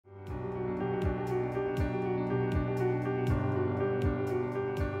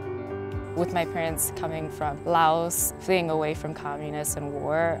With my parents coming from Laos, fleeing away from communists and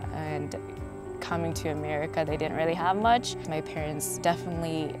war, and coming to America, they didn't really have much. My parents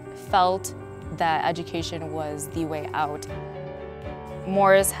definitely felt that education was the way out.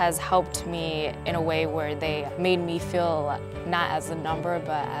 Morris has helped me in a way where they made me feel not as a number,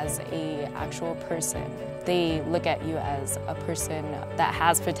 but as an actual person. They look at you as a person that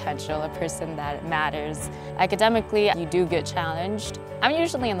has potential, a person that matters. Academically, you do get challenged. I'm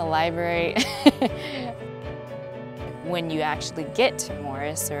usually in the library. When you actually get to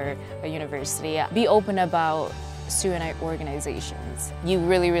Morris or a university, be open about student organizations. You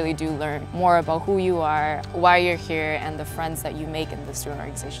really do learn more about who you are, why you're here, and the friends that you make in the student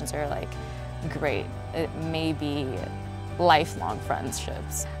organizations are like great. It may be lifelong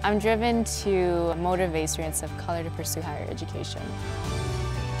friendships. I'm driven to motivate students of color to pursue higher education.